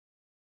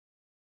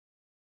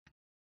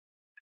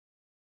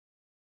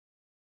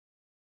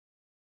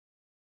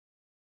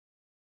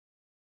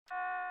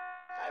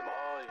I'm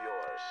all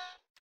yours.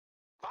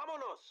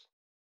 Vámonos!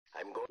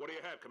 I'm going. What do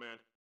you have, Command?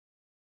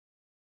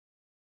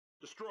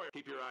 Destroyer,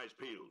 keep your eyes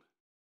peeled.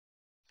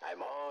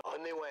 I'm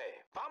on the way.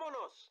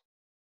 Vámonos!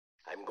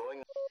 I'm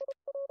going.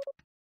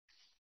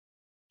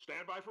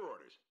 Stand by for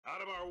orders.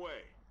 Out of our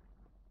way.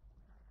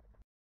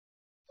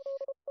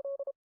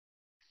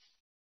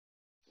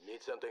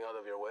 Need something out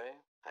of your way?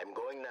 I'm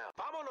going now.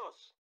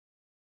 Vámonos!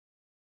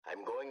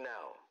 I'm going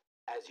now,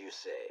 as you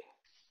say.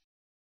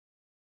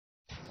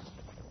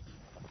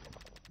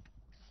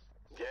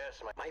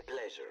 Yes, my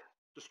pleasure.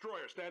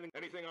 Destroyer standing.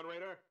 Anything on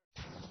radar?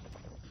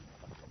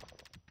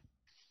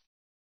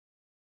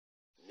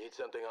 Need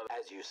something out,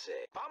 as you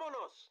say.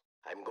 Vámonos!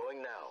 I'm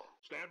going now.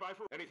 Stand by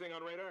for anything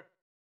on radar?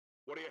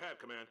 What do you have,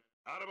 Command?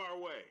 Out of our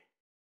way.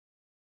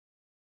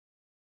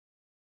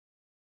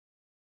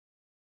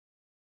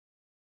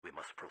 We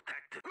must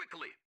protect it.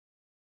 Quickly!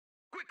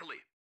 Quickly!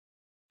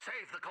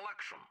 Save the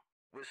collection.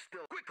 We're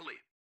still... Quickly!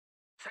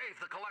 Save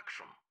the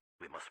collection.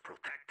 We must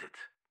protect it.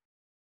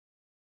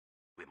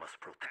 We must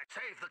protect...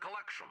 Save the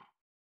collection.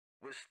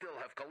 We still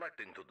have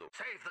collecting to do.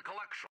 Save the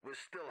collection. We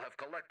still have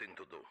collecting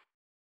to do.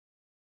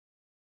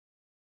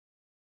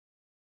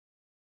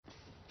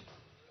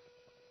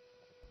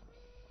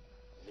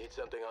 Need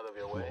something out of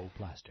your way? Low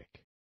plastic.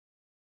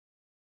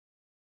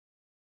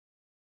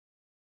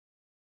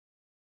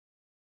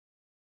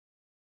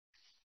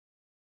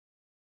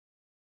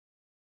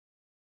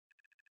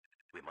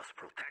 We must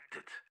protect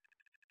it.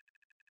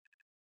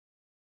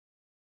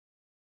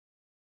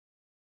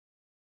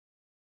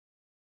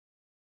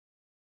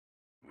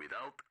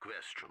 Without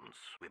questions,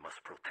 we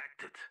must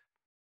protect it.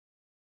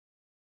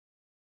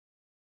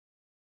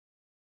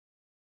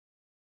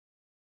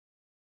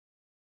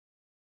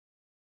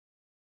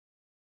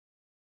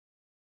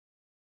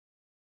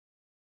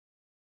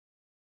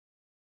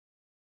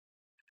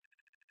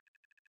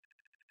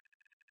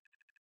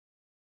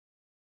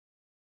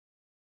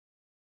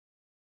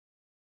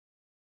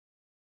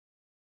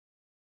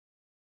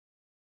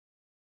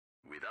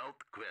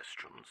 Without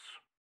questions,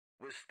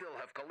 we still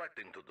have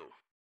collecting to do.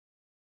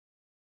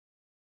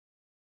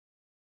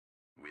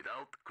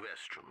 Without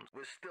questions,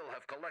 we still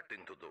have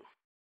collecting to do.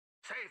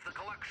 Save the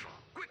collection,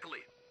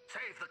 quickly!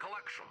 Save the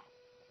collection!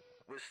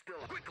 We still...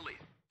 Quickly!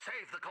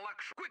 Save the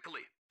collection,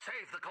 quickly!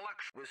 Save the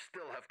collection! We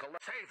still have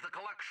Save the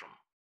collection!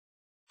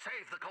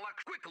 Save the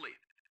collection, quickly!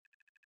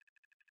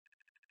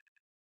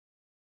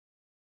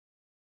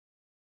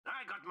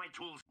 I got my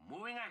tools.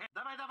 Moving ahead.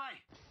 Давай,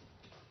 давай!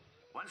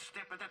 One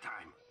step at a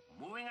time.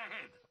 Moving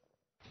ahead.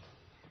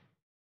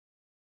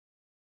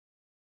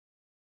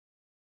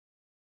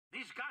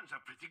 These guns are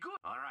pretty good.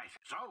 All right.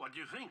 So, what do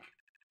you think?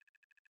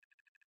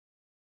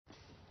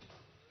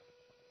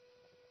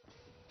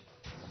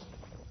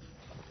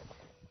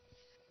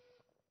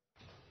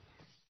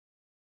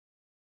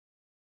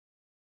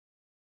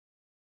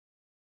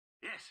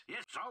 Yes,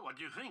 yes. So, what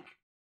do you think?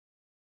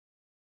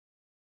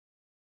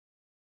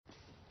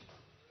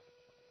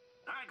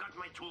 I got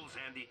my tools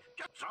handy.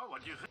 So,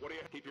 what do you think? What do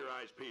you... Keep your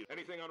eyes peeled.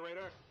 Anything on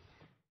radar?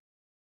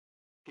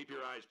 Keep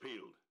your eyes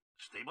peeled.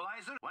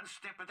 Stabilizer, one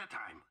step at a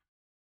time.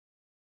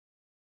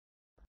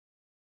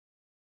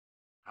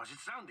 How's it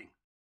sounding?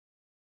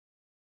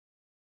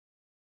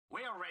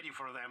 We are ready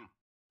for them.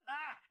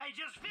 Ah, I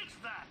just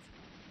fixed that!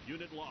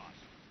 Unit lost.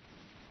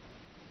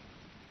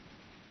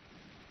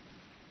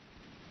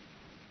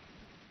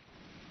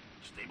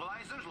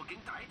 Stabilizer's looking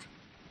tight.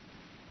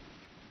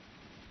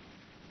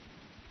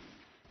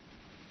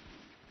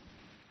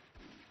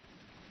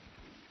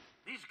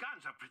 These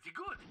guns are pretty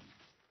good.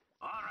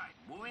 All right,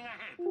 moving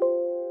ahead.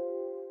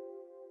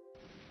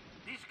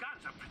 These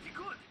guns are pretty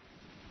good.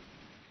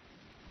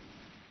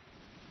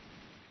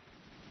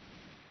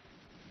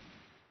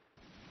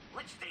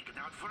 Let's take it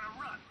out for a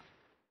run.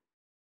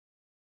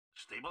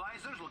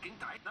 Stabilizer's looking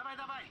tight. Давай,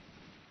 давай.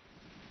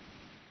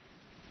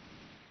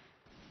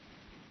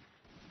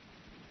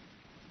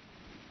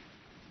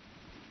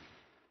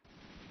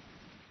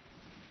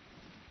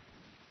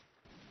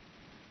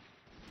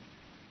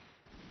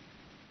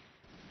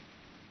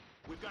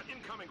 We've got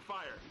incoming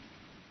fire.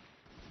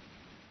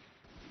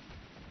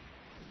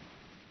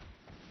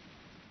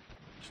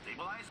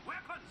 Stabilize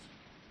weapons.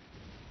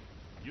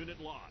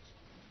 Unit lost.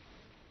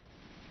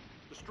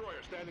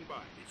 Destroyer standing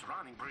by. It's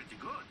running pretty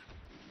good.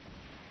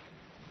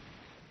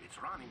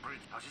 It's running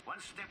pretty... One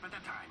step at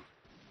a time.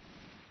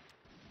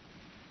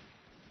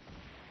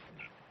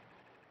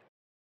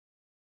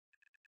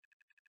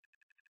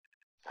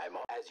 I'm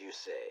as you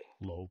say.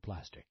 Low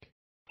plastic.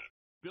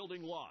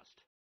 Building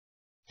lost.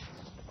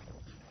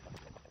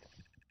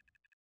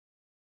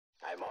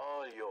 I'm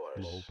all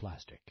yours. Low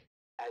plastic.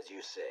 As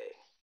you say.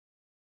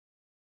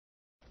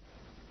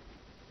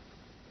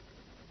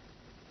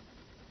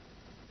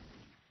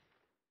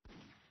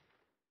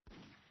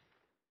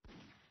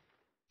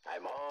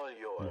 I'm all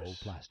yours. Low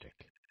plastic.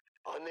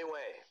 On the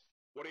way.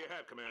 What do you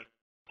have, Command?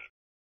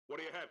 What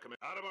do you have,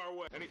 Command? Out of our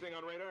way. Anything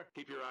on radar?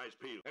 Keep your eyes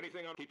peeled.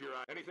 Anything on... Keep your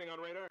eye... Anything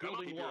on radar? Come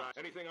on, Building keep your eye... lost.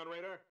 Anything on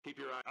radar? Keep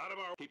your eye... Out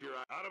of our... Keep your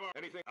eye... Out of our...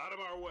 Anything... Out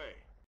of our way.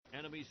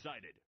 Enemy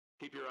sighted.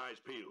 Keep your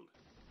eyes peeled.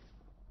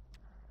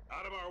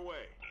 Out of our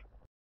way.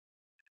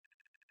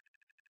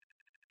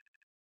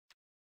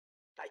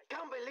 I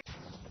can't believe...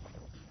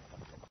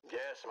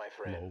 Yes, my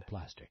friend. Low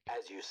plastic.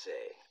 As you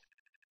say.